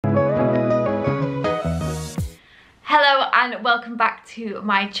and welcome back to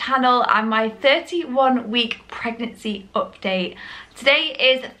my channel and my 31-week pregnancy update. Today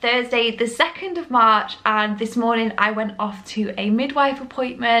is Thursday the 2nd of March and this morning I went off to a midwife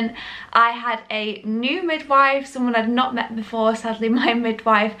appointment. I had a new midwife, someone I'd not met before. Sadly my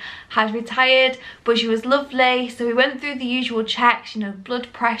midwife has retired, but she was lovely. So we went through the usual checks, you know,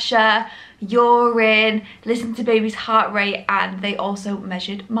 blood pressure, urine, listened to baby's heart rate, and they also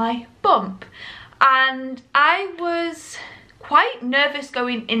measured my bump. And I was quite nervous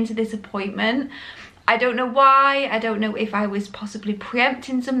going into this appointment. I don't know why. I don't know if I was possibly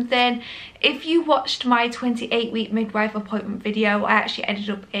preempting something. If you watched my 28-week midwife appointment video, I actually ended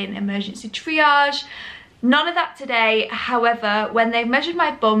up in emergency triage. None of that today. However, when they measured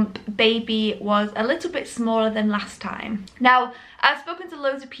my bump, baby was a little bit smaller than last time. Now, I've spoken to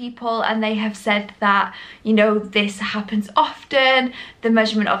loads of people and they have said that, you know, this happens often, the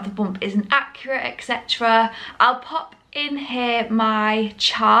measurement of the bump isn't accurate, etc. I'll pop in here my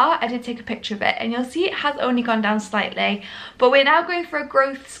chart. I did take a picture of it and you'll see it has only gone down slightly, but we're now going for a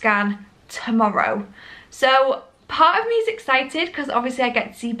growth scan tomorrow. So part of me is excited because obviously I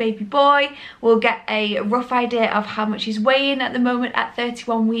get to see baby boy. We'll get a rough idea of how much he's weighing at the moment at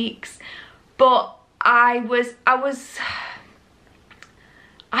 31 weeks. But I'm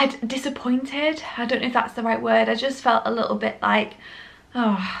disappointed. I don't know if that's the right word. I just felt a little bit like,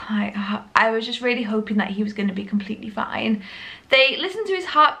 I was just really hoping that he was going to be completely fine. They listened to his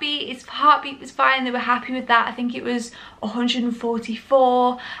heartbeat was fine, they were happy with that. I think it was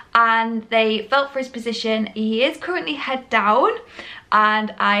 144, and they felt for his position. He is currently head down,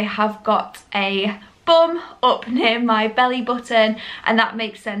 and I have got a bum up near my belly button, and that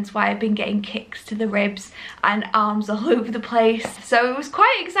makes sense why I've been getting kicks to the ribs and arms all over the place. So it was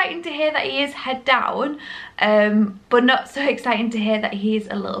quite exciting to hear that he is head down, but not so exciting to hear that he is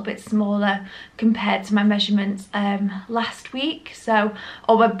a little bit smaller compared to my measurements last week. So,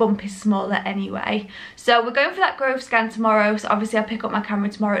 or my bump is smaller anyway. So we're going for that growth scan tomorrow, so obviously I'll pick up my camera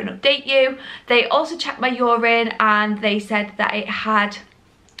tomorrow and update you. They also checked my urine and they said that it had,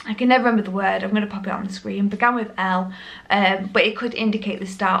 I can never remember the word, I'm going to pop it on the screen, began with L, but it could indicate the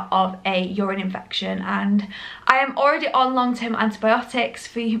start of a urine infection, and I am already on long-term antibiotics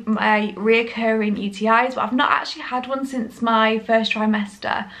for my reoccurring UTIs, but I've not actually had one since my first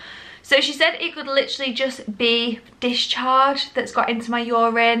trimester. So she said it could literally just be discharge that's got into my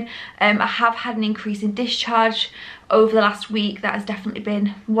urine. I have had an increase in discharge over the last week. That has definitely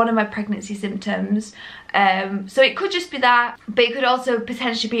been one of my pregnancy symptoms. So it could just be that, but it could also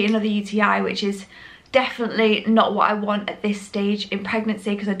potentially be another UTI, which is definitely not what I want at this stage in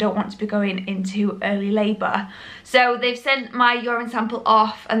pregnancy because I don't want to be going into early labour. So they've sent my urine sample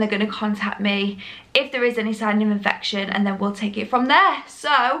off and they're going to contact me if there is any sign of infection, and then we'll take it from there.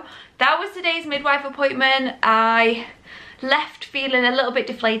 So that was today's midwife appointment. I left feeling a little bit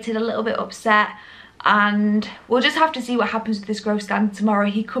deflated, a little bit upset, and we'll just have to see what happens with this growth scan tomorrow.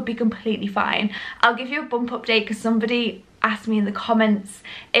 He could be completely fine. I'll give you a bump update because somebody asked me in the comments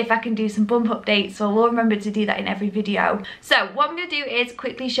if I can do some bump updates, so we'll remember to do that in every video. So what I'm going to do is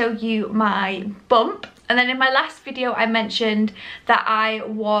quickly show you my bump, and then in my last video I mentioned that I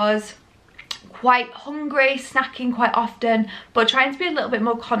was quite hungry, snacking quite often, but trying to be a little bit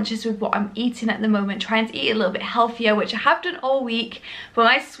more conscious with what I'm eating at the moment, trying to eat a little bit healthier, which I have done all week, but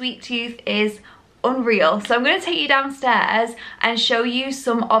my sweet tooth is unreal. So I'm going to take you downstairs and show you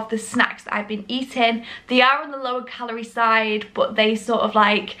some of the snacks that I've been eating. They are on the lower calorie side, but they sort of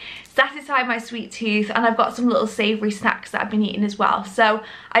like satisfy my sweet tooth, and I've got some little savoury snacks that I've been eating as well. So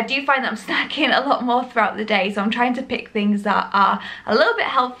I do find that I'm snacking a lot more throughout the day, so I'm trying to pick things that are a little bit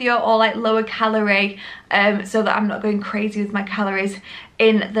healthier or like lower calorie, so that I'm not going crazy with my calories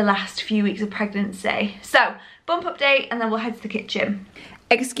in the last few weeks of pregnancy. So bump update, and then we'll head to the kitchen.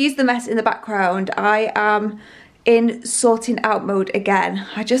 Excuse the mess in the background. I am in sorting out mode again.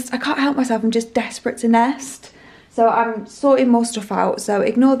 I can't help myself. I'm just desperate to nest. So I'm sorting more stuff out, so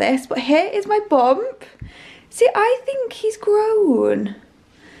ignore this. But here is my bump. See, I think he's grown.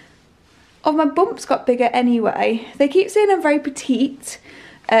 Oh, my bump's got bigger anyway. They keep saying I'm very petite,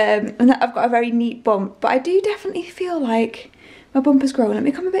 and that I've got a very neat bump, but I do definitely feel like my bump has grown. Let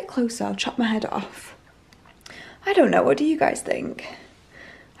me come a bit closer. I'll chop my head off. I don't know. What do you guys think?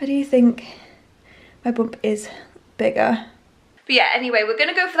 I do think my bump is bigger. But yeah, anyway, we're going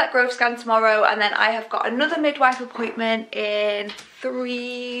to go for that growth scan tomorrow, and then I have got another midwife appointment in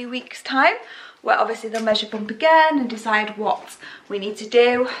 3 weeks' time, where obviously they'll measure bump again and decide what we need to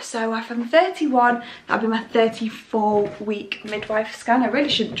do. So if I'm 31, that'll be my 34-week midwife scan. I really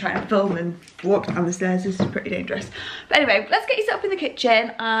shouldn't try and film and walk down the stairs. This is pretty dangerous. But anyway, let's get you set up in the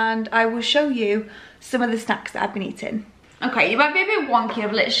kitchen and I will show you some of the snacks that I've been eating. Okay, you might be a bit wonky.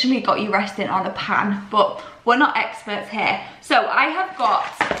 I've literally got you resting on a pan, but we're not experts here. So I have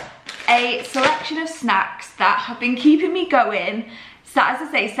got a selection of snacks that have been keeping me going. So as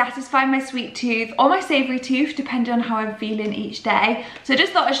I say, satisfying my sweet tooth or my savoury tooth, depending on how I'm feeling each day. So I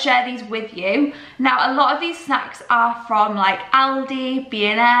just thought I'd share these with you. Now, a lot of these snacks are from like Aldi,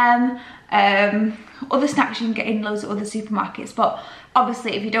 B&M, other snacks you can get in loads of other supermarkets, but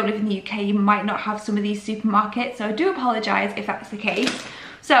obviously if you don't live in the UK you might not have some of these supermarkets, so I do apologise if that's the case.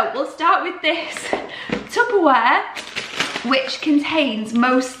 So we'll start with this Tupperware, which contains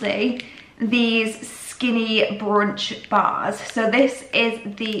mostly these skinny brunch bars. So this is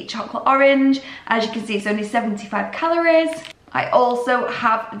the chocolate orange. As you can see, it's only 75 calories. I also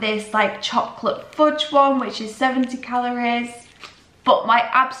have this like chocolate fudge one, which is 70 calories. But my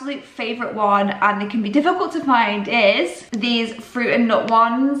absolute favourite one, and they can be difficult to find, is these fruit and nut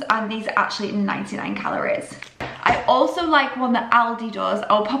ones, and these are actually 99 calories. I also like one that Aldi does.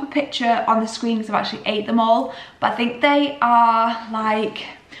 I'll pop a picture on the screen because I've actually ate them all, but I think they are like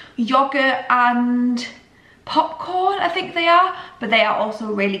yogurt and popcorn, I think they are, but they are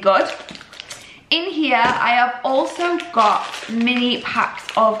also really good. In here, I have also got mini packs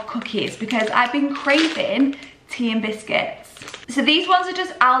of cookies because I've been craving tea and biscuits. So these ones are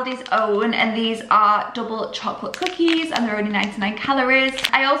just Aldi's own, and these are double chocolate cookies, and they're only 99 calories.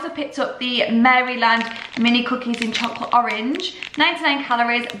 I also picked up the Maryland mini cookies in chocolate orange, 99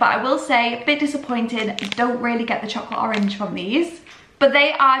 calories, but I will say, a bit disappointed, don't really get the chocolate orange from these. But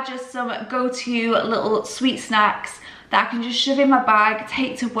they are just some go-to little sweet snacks that I can just shove in my bag,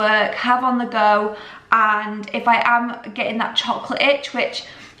 take to work, have on the go, and if I am getting that chocolate itch, which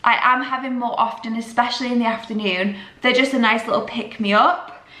I am having more often, especially in the afternoon, they're just a nice little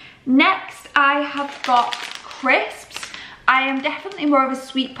pick-me-up. Next, I have got crisps. I am definitely more of a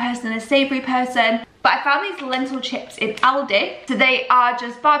sweet person than a savoury person, but I found these lentil chips in Aldi. So they are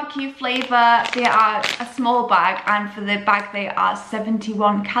just barbecue flavour, they are a small bag, and for the bag they are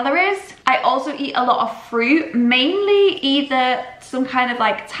 71 calories. I also eat a lot of fruit, mainly either some kind of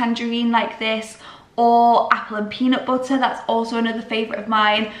like tangerine like this, or apple and peanut butter. That's also another favourite of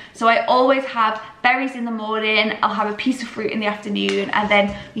mine. So I always have berries in the morning, I'll have a piece of fruit in the afternoon, and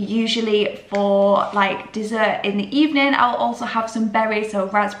then usually for like dessert in the evening I'll also have some berries, so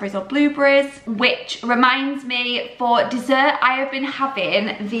raspberries or blueberries. Which reminds me, for dessert I have been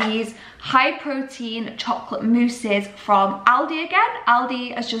having these high protein chocolate mousses from Aldi again.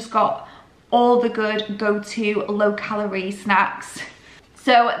 Aldi has just got all the good go-to low calorie snacks.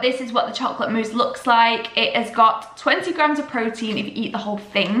 So this is what the chocolate mousse looks like. It has got 20 grams of protein if you eat the whole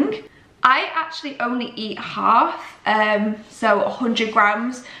thing. I actually only eat half, so 100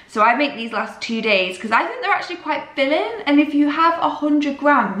 grams. So I make these last 2 days because I think they're actually quite filling. And if you have 100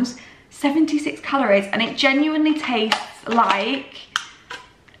 grams, 76 calories, and it genuinely tastes like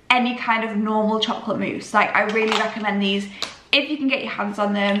any kind of normal chocolate mousse. Like, I really recommend these if you can get your hands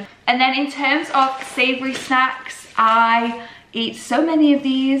on them. And then in terms of savoury snacks, I eat so many of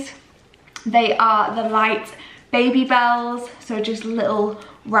these. They are the light baby bells, so just little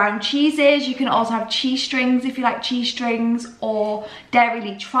round cheeses. You can also have cheese strings if you like cheese strings, or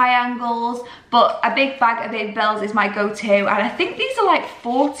Dairy triangles, but a big bag of baby bells is my go-to, and I think these are like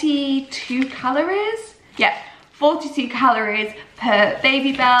 42 calories. Yeah, 42 calories per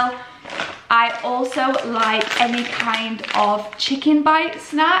baby bell. I also like any kind of chicken bite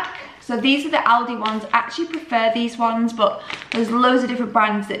snack. So these are the Aldi ones. I actually prefer these ones, but there's loads of different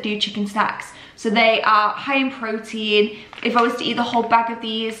brands that do chicken snacks. So they are high in protein. If I was to eat the whole bag of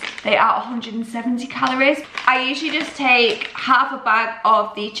these, they are 170 calories. I usually just take half a bag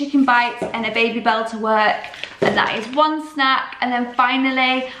of the chicken bites and a baby bell to work, and that is one snack. And then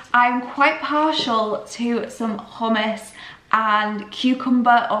finally, I'm quite partial to some hummus and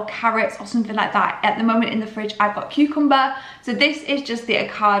cucumber or carrots or something like that. At the moment in the fridge I've got cucumber. So this is just the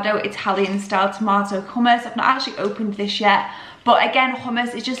Ocado Italian style tomato hummus. I've not actually opened this yet, but again,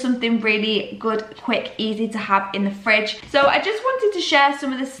 hummus is just something really good, quick, easy to have in the fridge. So I just wanted to share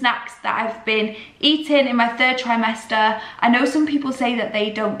some of the snacks that I've been eating in my third trimester. I know some people say that they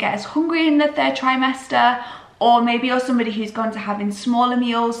don't get as hungry in the third trimester, or maybe you're somebody who's gone to having smaller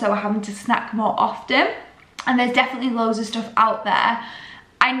meals, so having to snack more often. And there's definitely loads of stuff out there.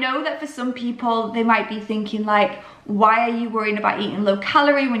 I know that for some people, they might be thinking like, why are you worrying about eating low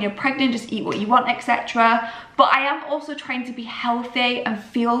calorie when you're pregnant? Just eat what you want, etc. But I am also trying to be healthy and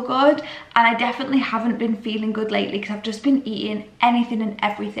feel good, and I definitely haven't been feeling good lately because I've just been eating anything and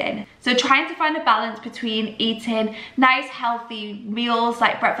everything. So trying to find a balance between eating nice healthy meals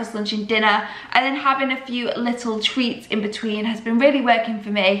like breakfast, lunch and dinner, and then having a few little treats in between has been really working for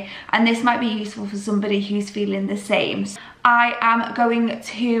me, and this might be useful for somebody who's feeling the same. So I am going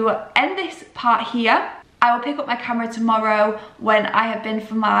to end this part here. I will pick up my camera tomorrow when I have been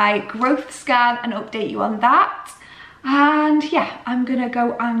for my growth scan and update you on that. And yeah, I'm gonna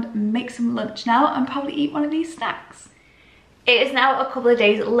go and make some lunch now and probably eat one of these snacks. It is now a couple of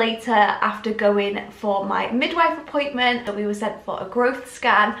days later after going for my midwife appointment. We were sent for a growth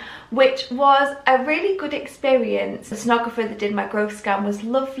scan, which was a really good experience. The sonographer that did my growth scan was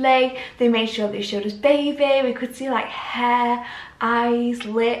lovely. They made sure they showed us baby. We could see like hair, eyes,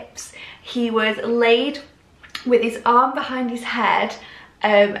 lips. He was laid with his arm behind his head,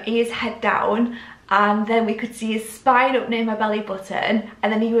 his head down, and then we could see his spine up near my belly button,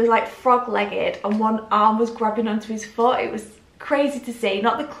 and then he was like frog-legged and one arm was grabbing onto his foot. It was crazy to see,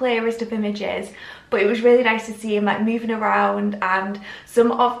 not the clearest of images, but it was really nice to see him like moving around, and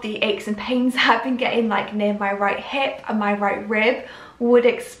some of the aches and pains that I've been getting like near my right hip and my right rib would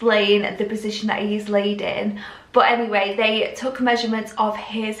explain the position that he's laid in. But anyway, they took measurements of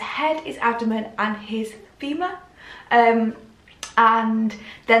his head, his abdomen and his femur, and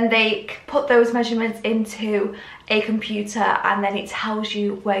then they put those measurements into a computer, and then it tells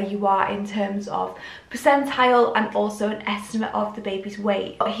you where you are in terms of percentile and also an estimate of the baby's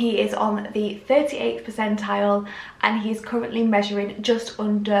weight. He is on the 38th percentile and he's currently measuring just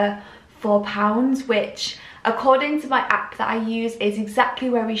under 4 pounds, which according to my app that I use is exactly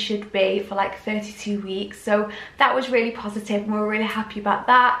where he should be for like 32 weeks. So that was really positive and we're really happy about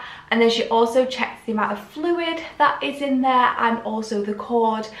that. And then she also checked the amount of fluid that is in there and also the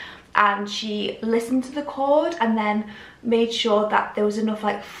cord, and she listened to the cord and then made sure that there was enough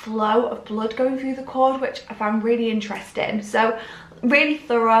like flow of blood going through the cord, which I found really interesting. So really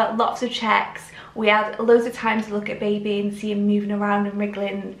thorough, lots of checks. We had loads of time to look at baby and see him moving around and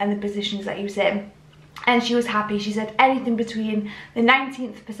wriggling and the positions that he was in. And she was happy. She said anything between the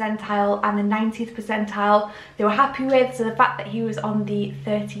 19th percentile and the 90th percentile they were happy with. So the fact that he was on the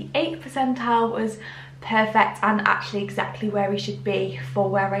 38th percentile was perfect and actually exactly where he should be for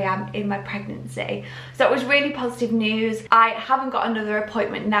where I am in my pregnancy. So it was really positive news. I haven't got another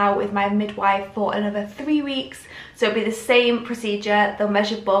appointment now with my midwife for another 3 weeks. So it'll be the same procedure. They'll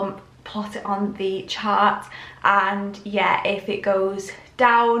measure bump, plot it on the chart, and yeah, if it goes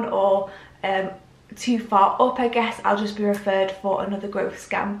down or too far up, I guess I'll just be referred for another growth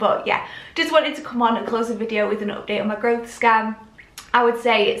scan. But yeah, just wanted to come on and close the video with an update on my growth scan. I would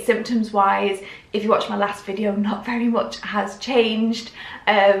say symptoms wise, if you watched my last video, not very much has changed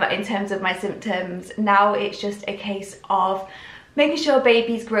in terms of my symptoms. Now it's just a case of making sure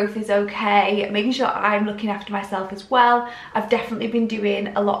baby's growth is okay, making sure I'm looking after myself as well. I've definitely been doing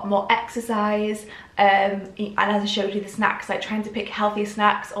a lot more exercise, and as I showed you the snacks, like trying to pick healthier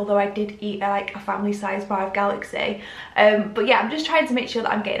snacks, although I did eat like a family size bar of Galaxy. But yeah, I'm just trying to make sure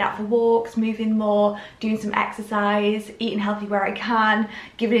that I'm getting out for walks, moving more, doing some exercise, eating healthy where I can,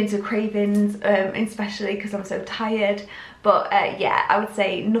 giving into cravings, especially because I'm so tired. But yeah, I would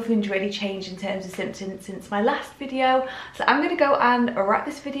say nothing's really changed in terms of symptoms since my last video. So I'm going to go and wrap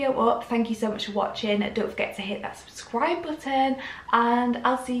this video up. Thank you so much for watching. Don't forget to hit that subscribe button, and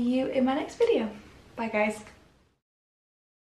I'll see you in my next video. Bye guys.